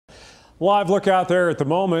Live look out there at the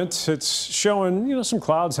moment. It's showing, some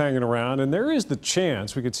clouds hanging around, and there is the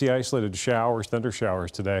chance we could see isolated showers, thunder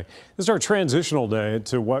showers today. This is our transitional day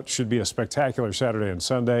to what should be a spectacular Saturday and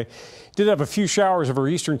Sunday. Did have a few showers over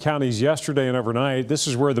eastern counties yesterday and overnight. This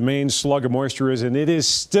is where the main slug of moisture is, and it is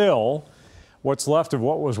still what's left of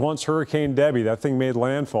what was once Hurricane Debbie. That thing made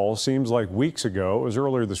landfall, seems like weeks ago. It was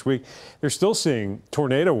earlier this week. They're still seeing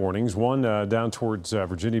tornado warnings, one down towards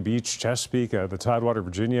Virginia Beach, Chesapeake, the Tidewater,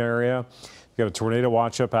 Virginia area. You've got a tornado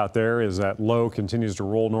watch up out there as that low continues to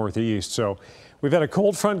roll northeast. So we've had a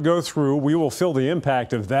cold front go through. We will feel the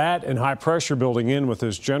impact of that and high pressure building in with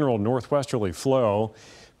this general northwesterly flow,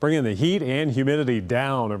 bringing the heat and humidity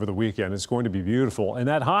down over the weekend. It's going to be beautiful. And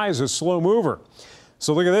that high is a slow mover.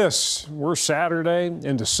 So look at this. We're Saturday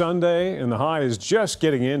into Sunday, and the high is just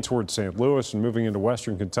getting in towards St. Louis and moving into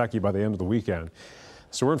western Kentucky by the end of the weekend.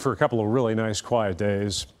 So we're in for a couple of really nice, quiet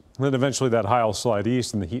days. And then eventually that high will slide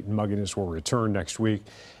east, and the heat and mugginess will return next week.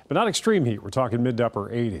 But not extreme heat. We're talking mid to upper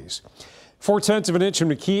 80s. 4/10 of an inch in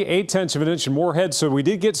McKee, 8/10 of an inch in Moorhead. So we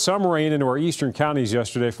did get some rain into our eastern counties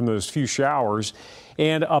yesterday from those few showers.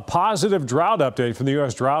 And a positive drought update from the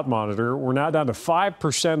U.S. Drought Monitor. We're now down to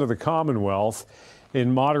 5% of the Commonwealth in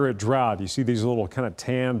moderate drought. You see these little kind of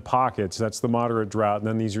tan pockets. That's the moderate drought. And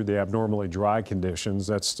then these are the abnormally dry conditions.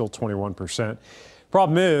 That's still 21%.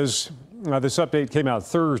 Problem is, this update came out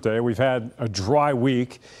Thursday. We've had a dry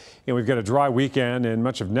week, and we've got a dry weekend, and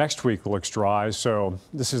much of next week looks dry. So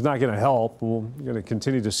this is not going to help. We're going to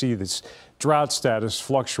continue to see this drought status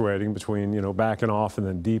fluctuating between, backing off and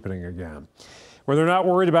then deepening again. Where they're not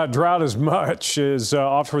worried about drought as much is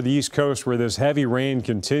off toward the East Coast, where this heavy rain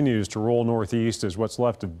continues to roll northeast as what's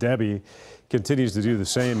left of Debbie continues to do the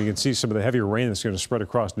same. You can see some of the heavier rain that's going to spread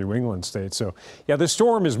across New England states. So, yeah, this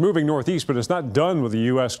storm is moving northeast, but it's not done with the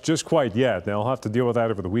U.S. just quite yet. They'll have to deal with that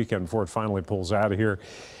over the weekend before it finally pulls out of here.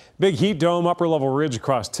 Big heat dome, upper level ridge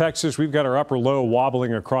across Texas. We've got our upper low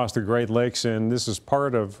wobbling across the Great Lakes, and this is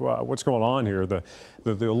part of what's going on here, the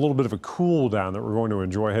little bit of a cool down that we're going to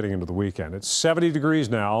enjoy heading into the weekend. It's 70 degrees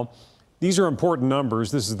now. These are important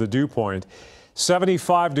numbers. This is the dew point.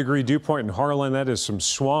 75-degree dew point in Harlan. That is some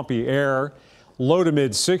swampy air. Low to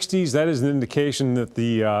mid 60s. That is an indication that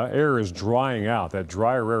the air is drying out, that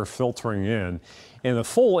drier air filtering in. And the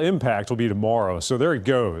full impact will be tomorrow. So there it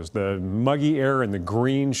goes. The muggy air and the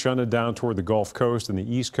green shunted down toward the Gulf Coast and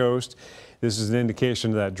the East Coast. This is an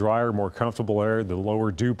indication of that drier, more comfortable air, the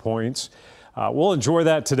lower dew points. We'll enjoy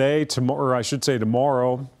that today, or I should say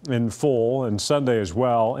tomorrow in full, and Sunday as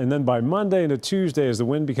well. And then by Monday into Tuesday, as the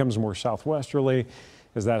wind becomes more southwesterly,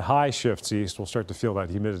 as that high shifts east, we'll start to feel that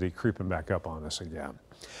humidity creeping back up on us again.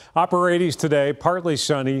 Upper 80s today, partly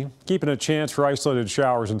sunny, keeping a chance for isolated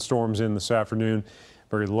showers and storms in this afternoon.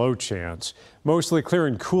 Very low chance. Mostly clear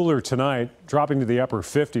and cooler tonight, dropping to the upper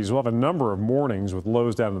 50s. We'll have a number of mornings with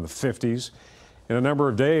lows down in the 50s. In a number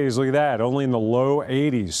of days, look at that, only in the low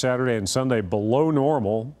 80s Saturday and Sunday, below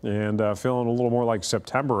normal, and feeling a little more like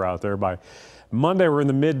September out there. By Monday, we're in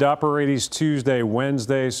the mid to upper 80s, Tuesday,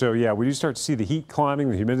 Wednesday. So, yeah, we do start to see the heat climbing,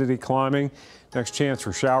 the humidity climbing. Next chance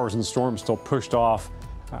for showers and storms still pushed off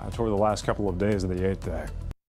toward the last couple of days of the 8th day.